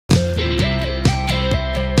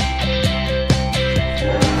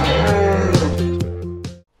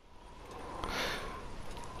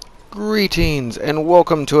Greetings and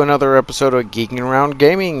welcome to another episode of Geeking Around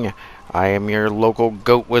Gaming. I am your local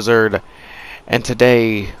goat wizard, and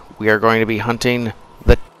today we are going to be hunting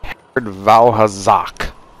the tethered Vaal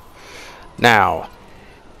Hazak. Now,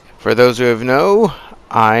 for those who know,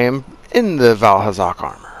 I am in the Vaal Hazak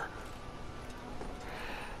armor.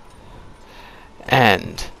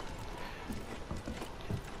 And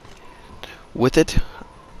with it,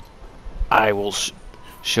 I will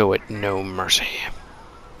show it no mercy.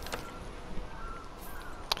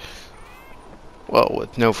 Well,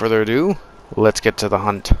 with no further ado, let's get to the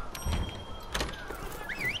hunt.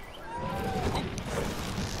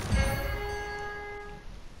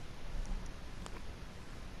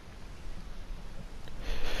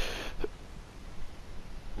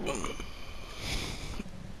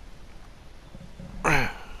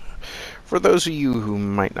 For those of you who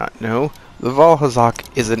might not know, the Vaal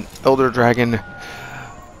Hazak is an elder dragon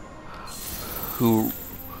who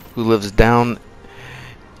lives down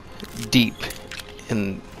deep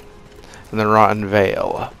in the rotten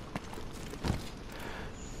Vale.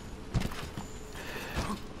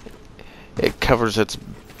 It covers its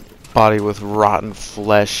body with rotten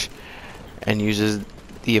flesh and uses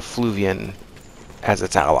the effluvian as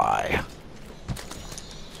its ally.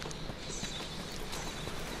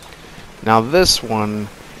 Now this one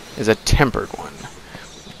is a tempered one,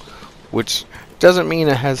 which doesn't mean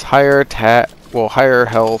it has higher attack, higher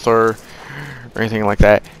health or anything like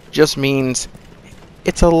that. Just means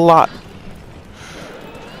it's a lot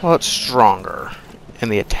stronger in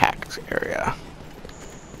the attack area.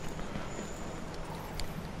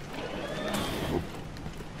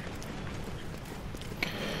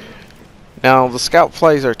 Now the scout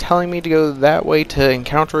flies are telling me to go that way to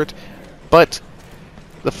encounter it, but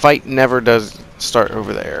the fight never does start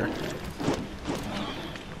over there.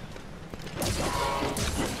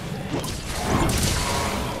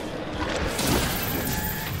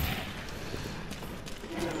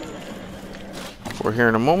 For here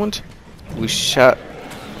in a moment, we should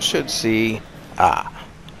see.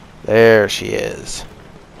 There she is.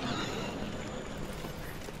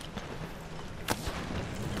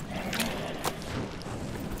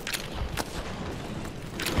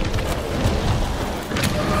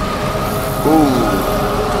 Ooh,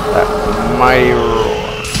 that mighty roar.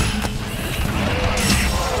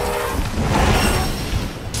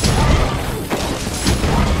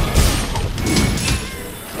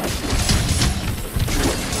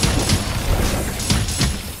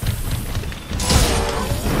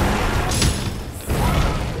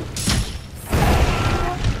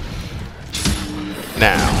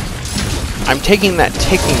 Now, I'm taking that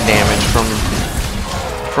ticking damage from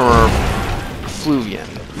her effluvian,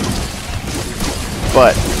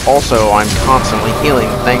 but also I'm constantly healing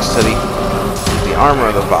thanks to the armor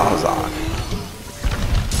of the Vaal Hazak.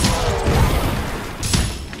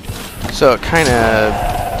 So it kind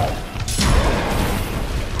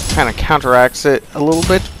of counteracts it a little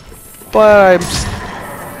bit, but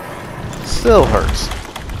still hurts.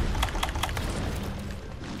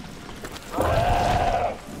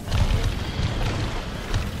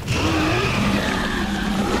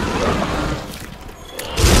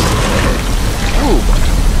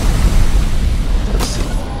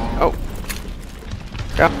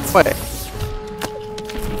 Got away.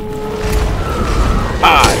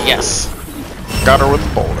 Yes. Got her with the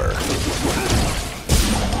boulder.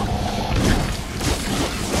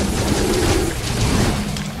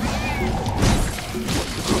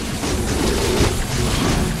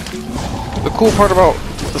 The cool part about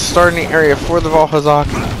the starting area for the Vaal Hazak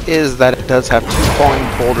is that it does have two falling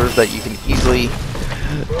boulders that you can easily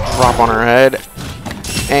drop on her head,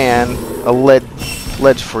 and a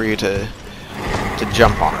ledge for you to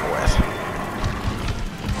jump on her with.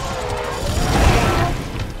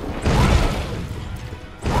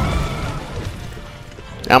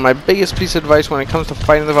 Now my biggest piece of advice when it comes to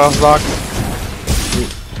fighting the Vaal Hazak,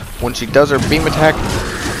 when she does her beam attack,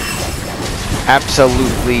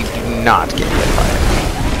 absolutely do not get hit by it.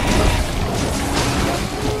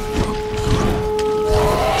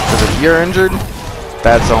 Because if you're injured,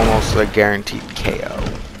 that's almost a guaranteed KO.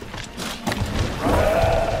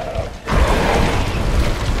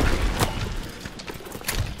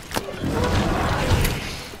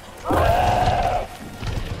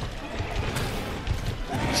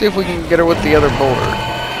 See if we can get her with the other boulder.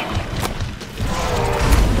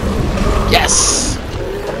 Yes!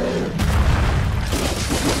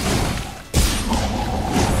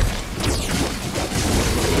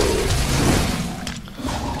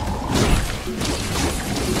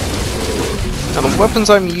 Now the weapons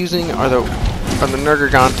I'm using are the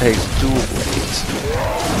Nergigante's dual blades,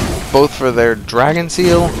 both for their dragon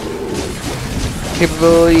seal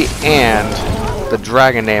capability and the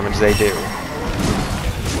dragon damage they do.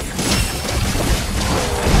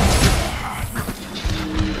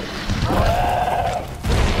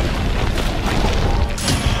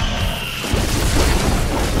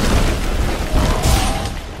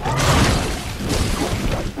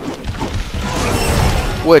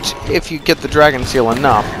 Which, if you get the dragon seal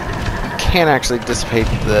enough, you can actually dissipate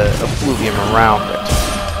the effluvium around it.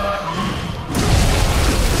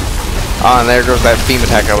 Ah, and there goes that beam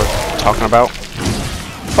attack I was talking about.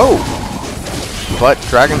 Oh! But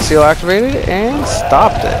dragon seal activated and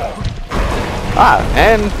stopped it. Ah,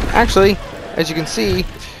 and actually, as you can see,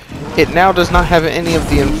 it now does not have any of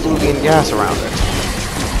the effluvium gas around it.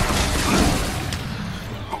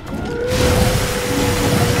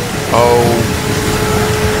 Oh.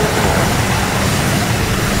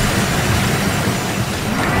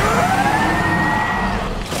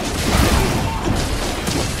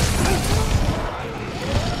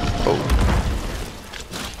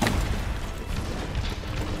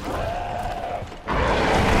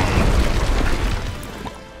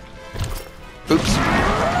 Oops.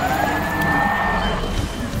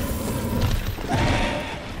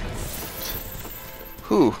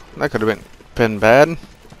 Whew, that could have been bad.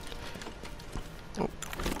 Oh.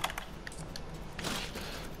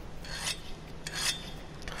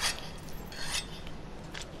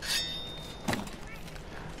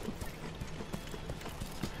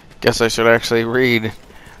 Guess I should actually read.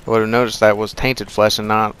 I would have noticed that was tainted flesh and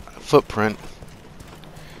not a footprint.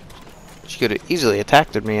 She could have easily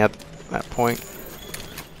attacked me at that point.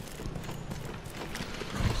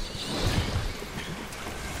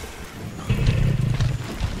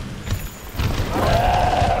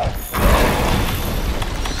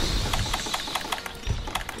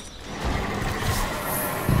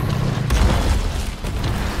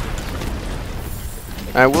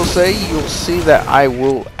 I will say, you'll see that I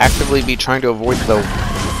will actively be trying to avoid the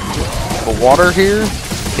water here.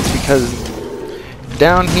 It's because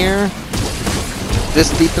down here,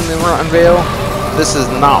 this deep in the Rotten Vale, this is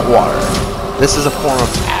not water. This is a form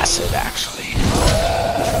of acid, actually.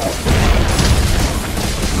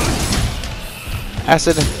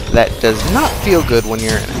 Acid that does not feel good when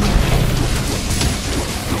you're in it.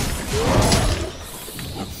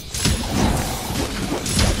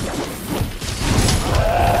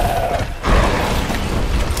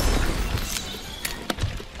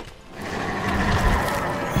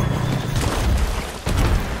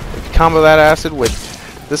 Combo that acid with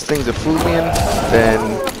this thing's effluvium, then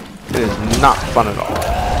it is not fun at all.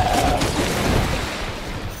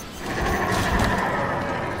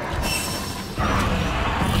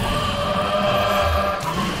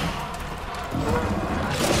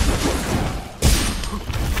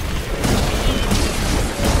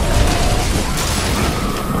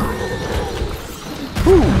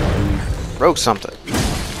 Whew! Broke something.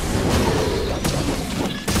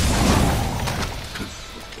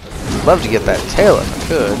 Love to get that tail if I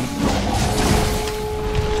could.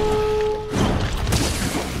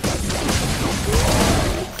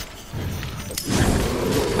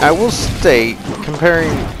 I will state, comparing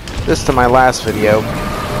this to my last video,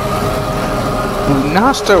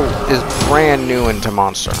 Bunasto is brand new into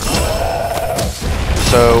Monster Hunter.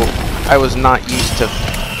 So I was not used to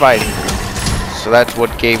fighting. So that's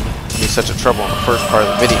what gave me such a trouble in the first part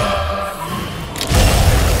of the video.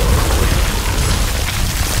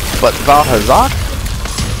 But Vaal Hazak,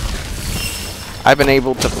 I've been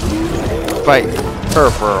able to fight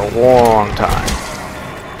her for a long time.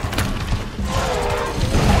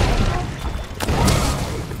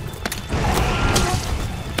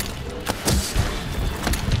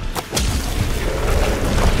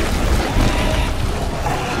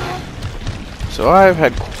 So I've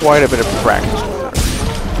had quite a bit of practice with her.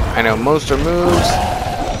 I know most of her moves,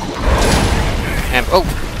 and oh!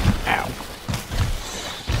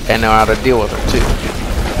 And know how to deal with her too.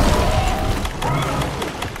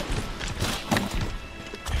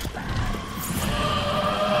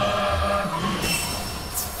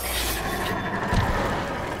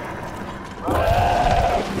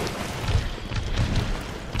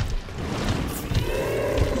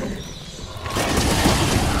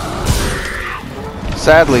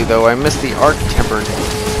 Sadly though, I missed the Arc-tempered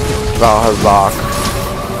Vaal Hazak.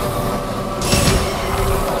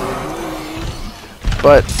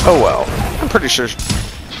 But, oh well. I'm pretty sure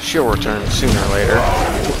she'll return sooner or later.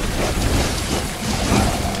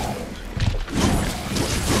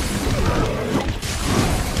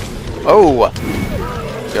 Oh!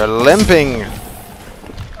 You're limping!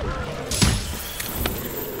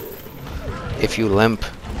 If you limp,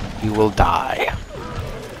 you will die.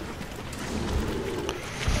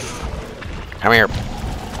 Come here.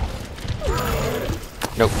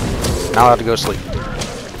 Nope. Not allowed to go to sleep.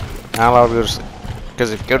 Not allowed to go to sleep.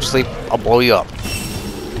 Because if you go to sleep, I'll blow you up.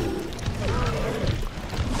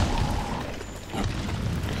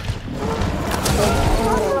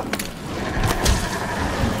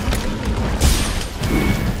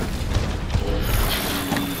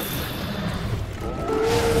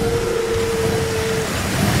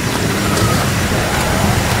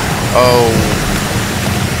 Oh,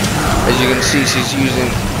 as you can see, she's using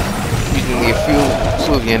the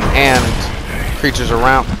effluvian and creatures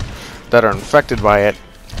around that are infected by it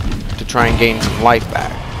to try and gain some life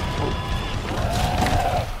back.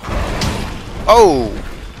 Oh,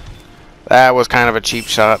 that was kind of a cheap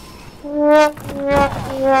shot.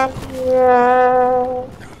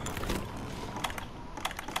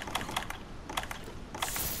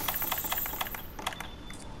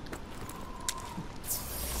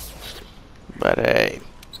 But hey,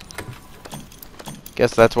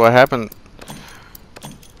 guess that's what happens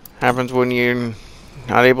when you're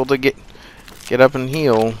not able to get up and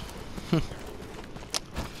heal.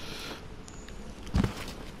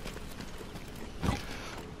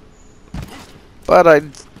 But I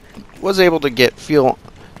was able to get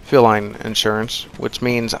feline insurance, which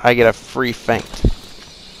means I get a free faint.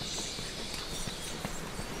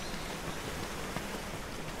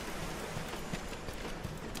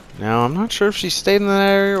 Now, I'm not sure if she stayed in that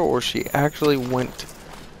area or she actually went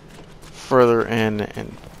further in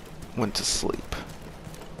and went to sleep.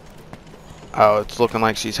 Oh, it's looking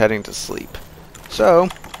like she's heading to sleep. So,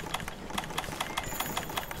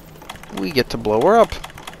 we get to blow her up.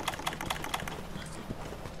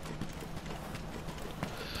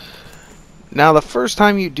 Now, the first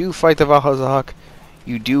time you do fight the Vaal Hazak,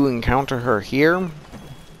 you do encounter her here.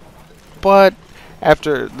 But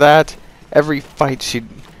after that, every fight she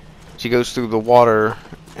goes through the water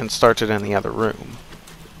and starts it in the other room.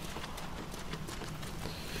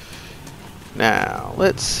 Now,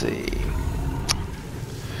 let's see.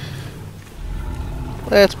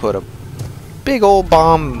 Let's put a big old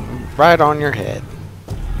bomb right on your head.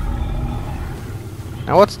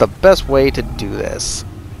 Now, what's the best way to do this?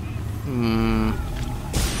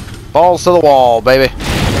 Balls to the wall, baby.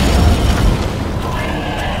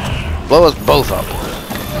 Blow us both up.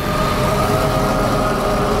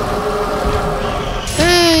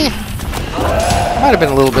 Might have been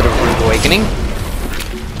a little bit of a rude awakening.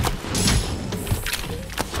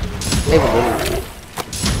 Maybe a little.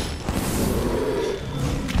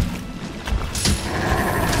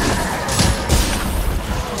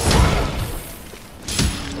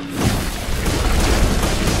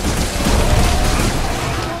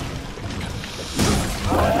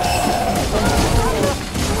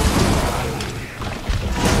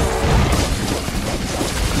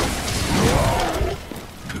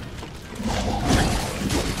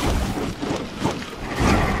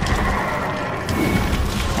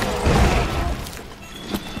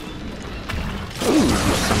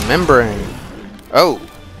 Membrane. Oh,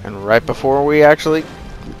 and right before we actually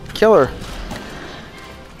kill her.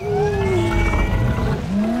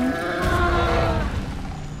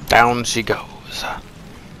 Down she goes.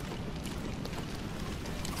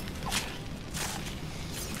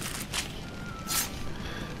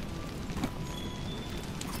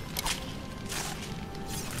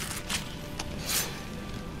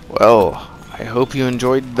 Well, I hope you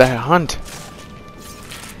enjoyed that hunt.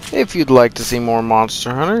 If you'd like to see more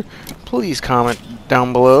Monster Hunter, please comment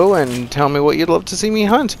down below and tell me what you'd love to see me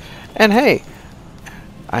hunt. And hey,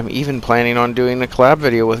 I'm even planning on doing a collab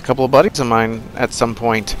video with a couple of buddies of mine at some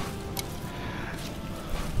point.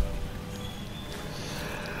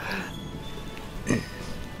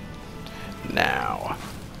 Now,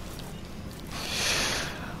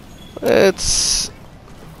 let's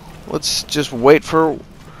just wait for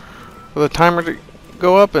the timer to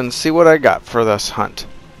go up and see what I got for this hunt.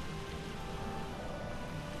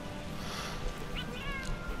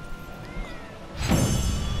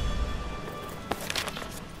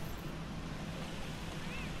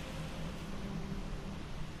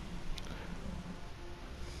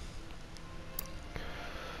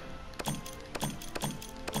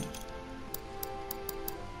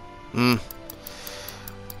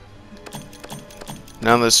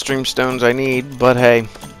 None of the stream stones I need, but hey,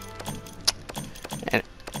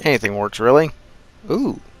 anything works really.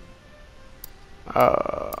 Ooh.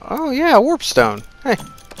 Oh yeah, warp stone. Hey.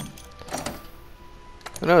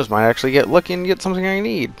 Who knows, might actually get lucky and get something I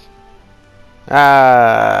need. No.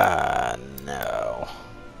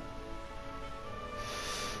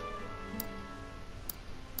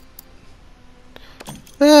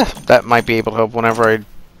 That might be able to help whenever I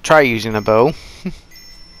try using a bow.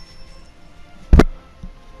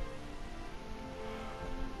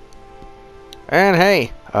 And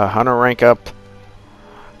hey, a hunter rank up.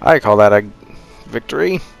 I call that a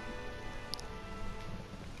victory.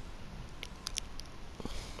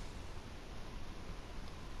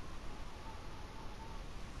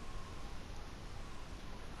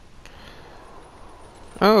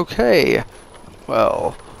 Okay,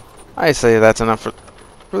 well, I say that's enough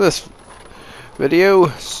for this video.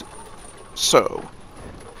 So,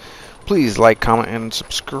 please like, comment, and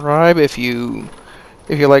subscribe if you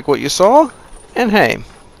like what you saw. And hey,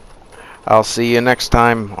 I'll see you next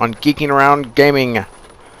time on Geeking Around Gaming.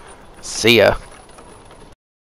 See ya.